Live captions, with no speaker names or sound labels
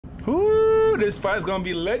Ooh, this fight's gonna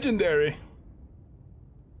be legendary.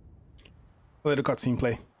 Let the cutscene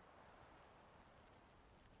play.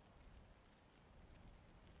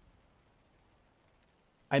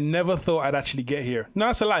 I never thought I'd actually get here. No,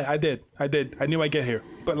 that's a lie. I did. I knew I'd get here.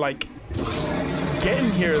 But like, getting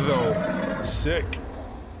here though, sick.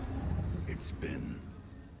 It's been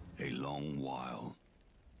a long while,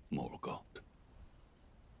 Morgoth.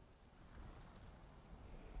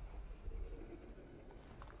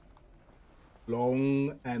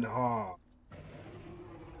 Long and hard.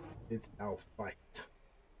 It's our fight.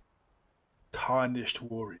 Tarnished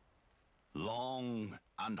warrior. Long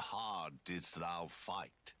and hard didst thou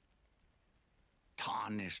fight,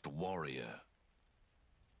 tarnished warrior,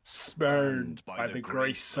 spurned by the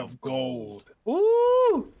grace of gold.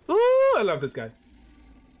 Ooh! Ooh! I love this guy.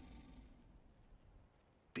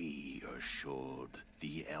 Be assured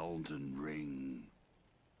the Elden Ring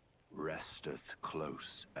resteth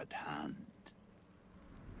close at hand.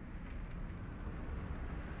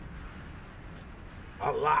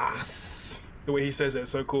 Alas! The way he says it is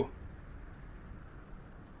so cool.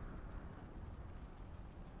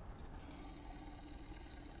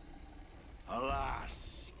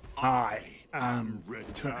 Alas, I am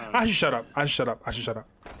returned. I should shut up. I should shut up. I should shut up.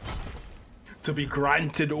 To be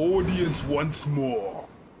granted audience once more.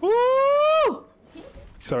 Woo!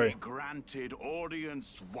 Sorry. Be granted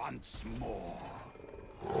audience once more.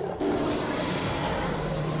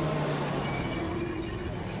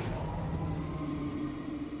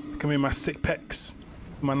 Come here, my sick pecs.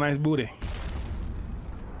 My nice booty.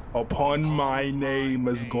 Upon my name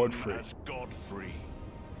as Godfrey.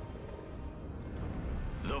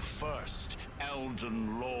 The first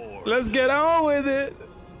Elden Lord. Let's get on with it.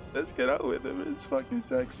 Let's get on with it. It's fucking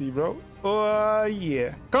sexy, bro. Oh,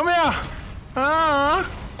 yeah. Come here.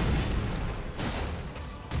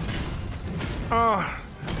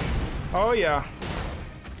 Oh, yeah.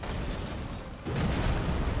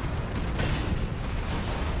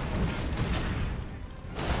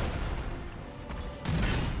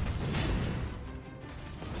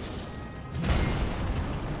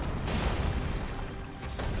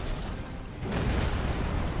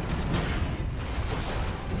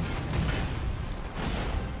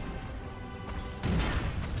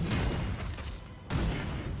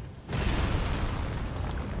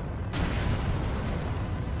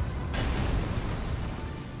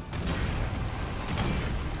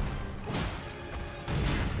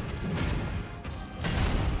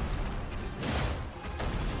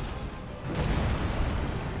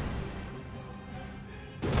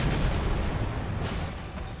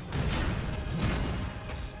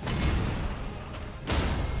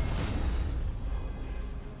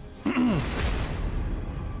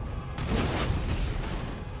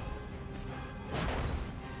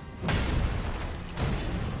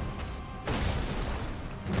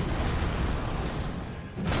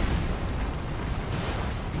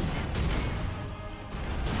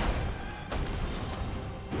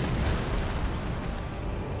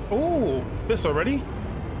 Oh, this already?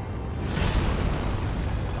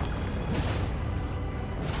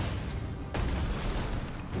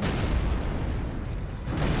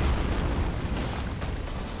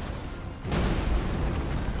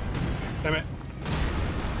 Damn it.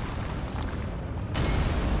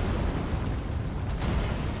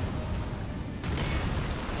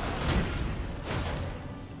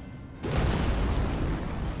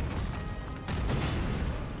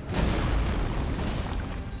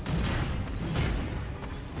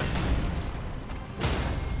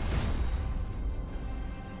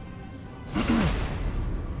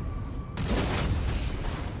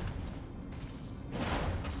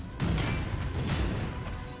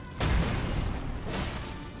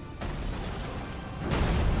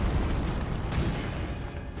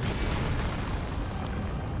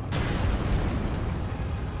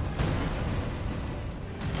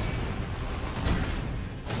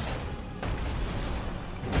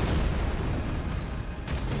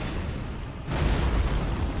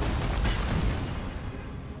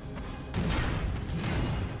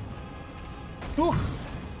 Oof.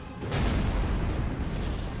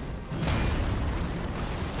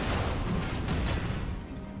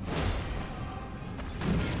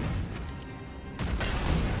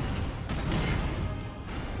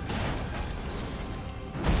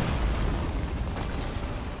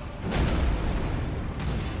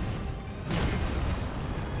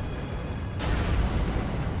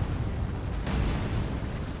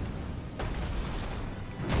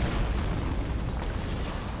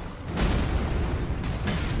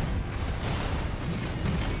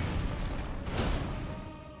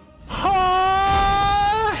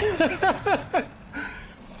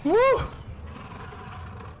 Woo!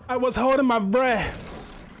 I was holding my breath.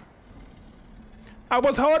 I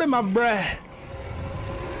was holding my breath.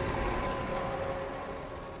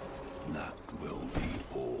 That will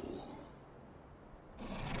be all.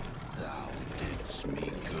 Thou didst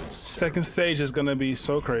me good Second stage is gonna be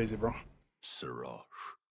so crazy, bro. Siraj.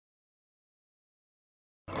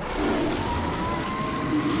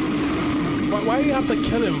 Why do you have to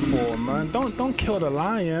kill him for, man? Don't kill the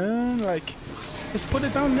lion. Like, just put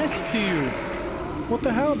it down next to you. What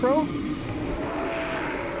the hell, bro?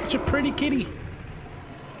 It's a pretty kitty.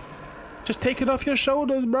 Just take it off your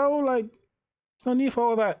shoulders, bro. Like, there's no need for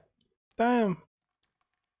all that. Damn.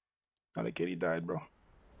 Now the kitty died, bro.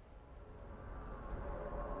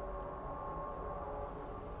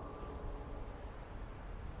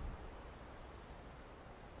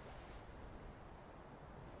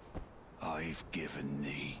 I've given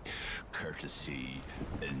thee courtesy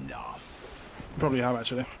enough. Probably have,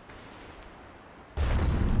 actually.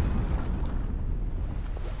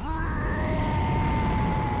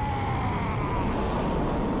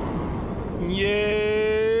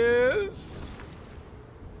 Yes.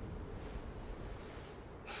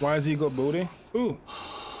 Why has he got booty? Ooh.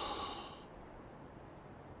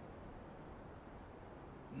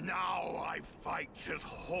 Now I fight as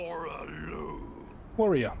Horaloo.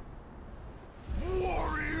 Warrior.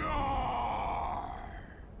 Warrior!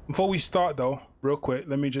 Before we start, though, real quick,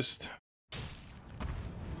 let me just...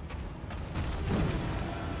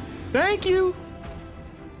 Thank you!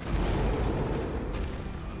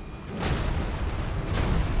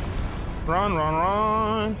 Run, run,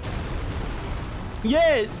 run!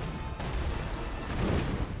 Yes!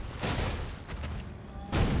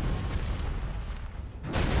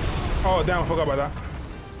 Oh, damn, I forgot about that.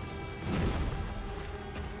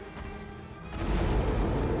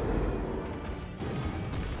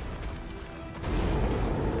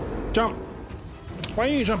 Jump! Why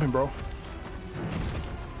ain't you jumping, bro?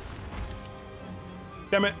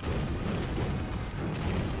 Damn it.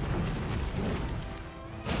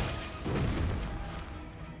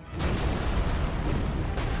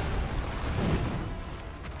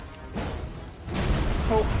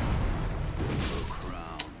 Oh.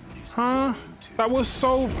 Huh? That was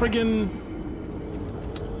so friggin'...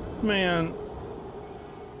 Man.